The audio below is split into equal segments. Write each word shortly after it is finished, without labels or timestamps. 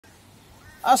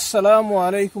Assalamu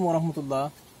alaikum wa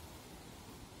rahmatullah.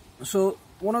 So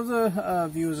one of the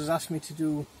viewers has asked me to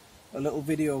do a little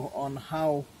video on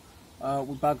how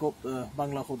we bag up the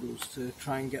Bangla Khodus to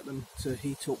try and get them to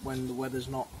heat up when the weather's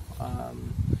not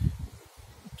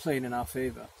playing in our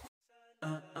favour.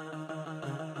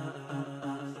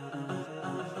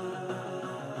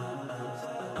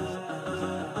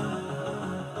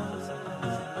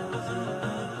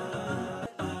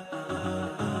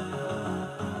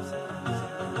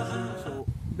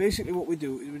 Basically what we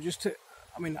do is we just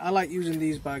I like using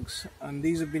these bags, and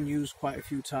these have been used quite a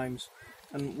few times,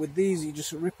 and with these you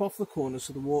just rip off the corners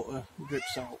so the water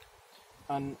drips out.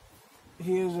 And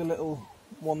here's a little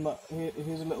one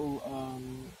here's a little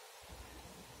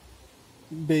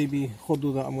baby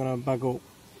Kodu that I'm going to bag up.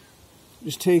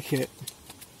 Just take it,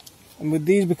 and with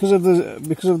these, because of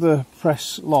the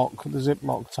press lock, the zip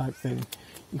lock type thing,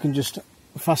 you can just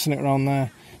fasten it around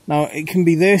there. Now it can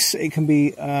be this, it can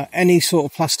be any sort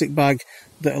of plastic bag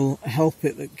that'll help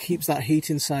it, that keeps that heat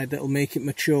inside, that'll make it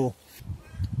mature.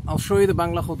 I'll show you the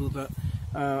Bangla Khodu that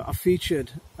I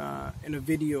featured in a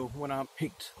video when I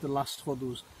picked the last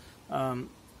Khodus, and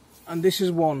this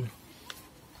is one.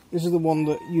 This is the one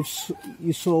that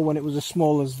you saw when it was as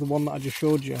small as the one that I just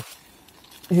showed you.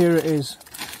 Here it is.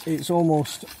 It's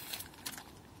almost.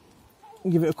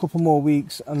 Give it a couple more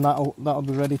weeks, and that'll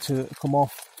be ready to come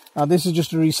off. Now this is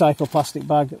just a recycled plastic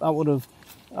bag. That would have,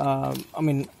 I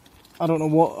don't know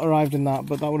what arrived in that,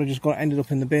 but that would have just ended up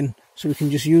in the bin. So we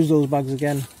can just use those bags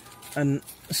again. And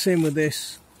same with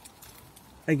this.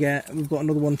 Again, we've got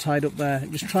another one tied up there.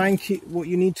 Just try and keep, what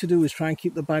you need to do is try and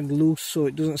keep the bag loose so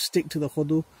it doesn't stick to the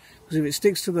Khodu. Because if it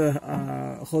sticks to the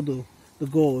Khodu, the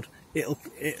gourd,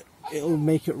 it'll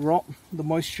make it rot. The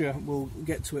moisture will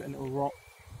get to it and it'll rot.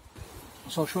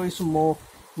 So I'll show you some more.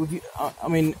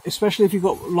 Especially if you've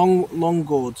got long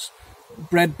gourds,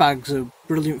 bread bags are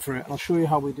brilliant for it. I'll show you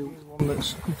how we do it. One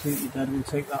that's completely dead, we'll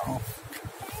take that off.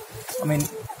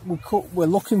 We're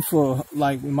looking for,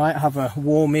 like, we might have a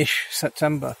warmish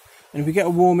September, and if we get a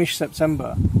warmish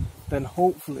September, then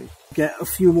hopefully get a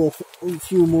few more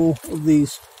of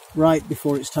these right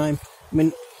before it's time.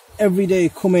 Every day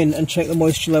come in and check the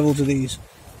moisture levels of these,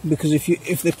 because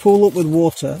if they pull up with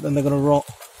water, then they're going to rot.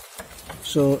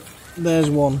 So there's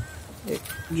one.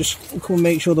 Just come and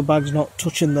make sure the bag's not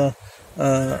touching the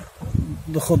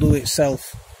Khodu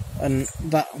itself, and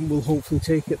that will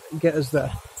hopefully get us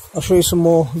there. I'll show you some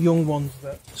more young ones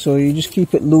there. So you just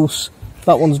keep it loose.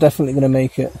 That one's definitely going to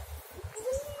make it.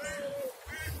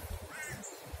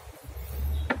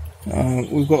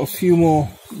 We've got a few more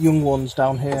young ones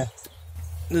down here.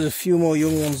 There's a few more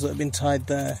young ones that have been tied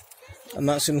there, and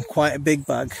that's in quite a big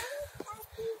bag.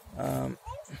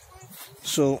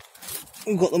 So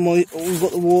we've got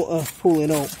the water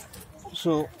pooling up,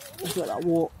 so let's get that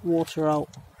water out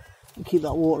and keep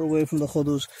that water away from the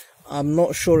Khodus. I'm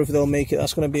not sure if they'll make it.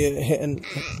 That's going to be a hit, and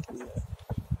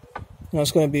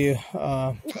that's going to be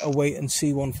a wait and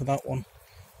see one for that one.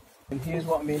 And here's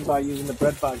what I mean by using the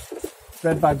bread bag.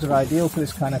 Bread bags are ideal for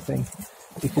this kind of thing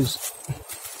because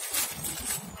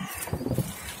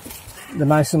they're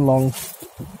nice and long.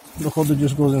 The Khodu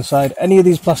just goes inside. Any of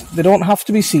these plastic, they don't have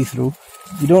to be see-through.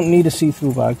 You don't need a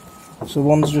see-through bag. So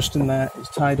one's just in there, it's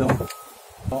tied up.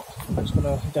 But it's going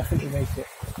to definitely make it.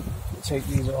 Take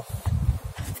these off.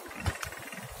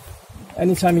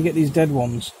 Anytime you get these dead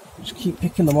ones, just keep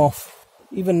picking them off.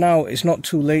 Even now, it's not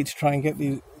too late to try and get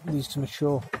these to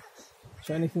mature.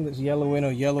 So anything that's yellowing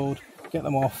or yellowed, get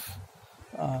them off.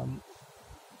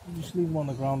 Just leave them on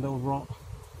the ground, they'll rot.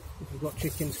 If you've got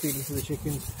chickens, feed them to the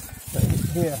chickens. But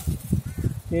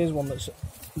here's one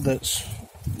that's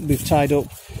we've tied up,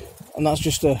 and that's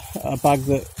just a bag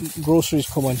that groceries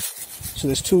come in. So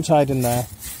there's two tied in there.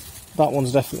 That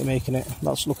one's definitely making it.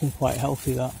 That's looking quite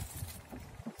healthy, that.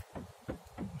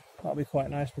 That'll be quite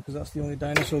nice because that's the only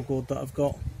dinosaur gourd that I've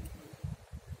got.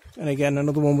 And again,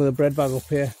 another one with a bread bag up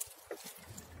here.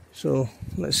 So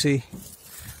let's see.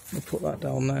 I'll put that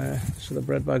down there so the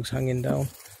bread bag's hanging down.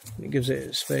 It gives it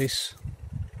its space.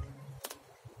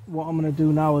 What I'm going to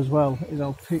do now as well is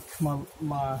I'll pick my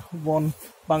one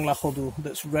Bangla Khodu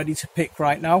that's ready to pick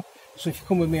right now. So if you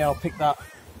come with me, I'll pick that.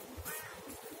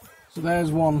 So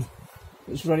there's one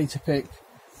that's ready to pick.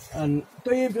 And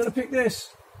Dave, do you want to pick this?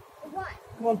 What?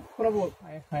 Come on, come have a look.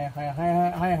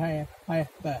 Hiya.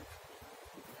 There.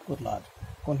 Good lad.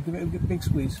 Go on, give it a big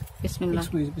squeeze. Bismillah. Big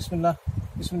squeeze. Bismillah.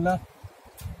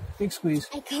 Big squeeze.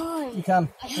 I can't. You can.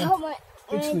 I hurt my.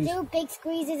 Big When squeeze. I do big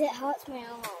squeezes, it hurts my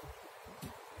arm.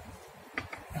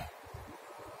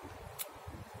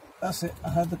 That's it. I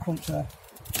heard the crunch there.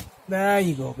 There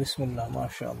you go. Bismillah.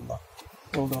 MashaAllah.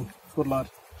 Well done. Good lad.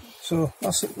 So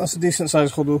that's a decent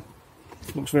sized Khodu.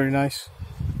 Looks very nice.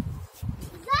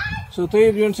 So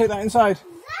Tayyib, you want to take that inside?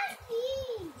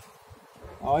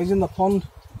 Oh, he's in the pond.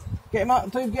 Get him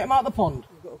out, Tayyib, get him out of the pond.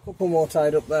 We've got a couple more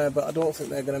tied up there, but I don't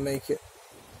think they're going to make it.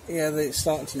 Yeah, they're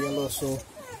starting to yellow, so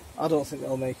I don't think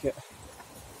they'll make it.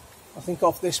 I think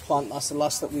off this plant, that's the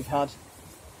last that we've had.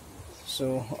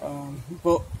 So,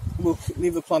 but we'll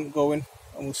leave the plant going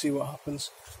and we'll see what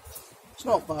happens. It's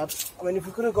not bad. I mean, if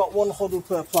we could have got one Khodu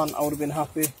per plant, I would have been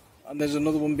happy. And there's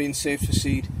another one being saved for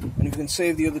seed. And if we can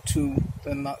save the other two,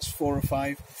 then that's 4 or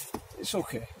 5. It's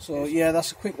okay. So yeah,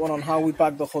 that's a quick one on how we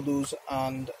bag the Khodus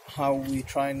and how we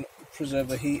try and preserve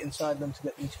the heat inside them to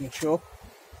get them to mature.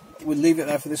 We'll leave it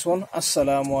there for this one.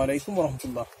 Assalamu alaikum wa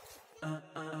rahmatullah.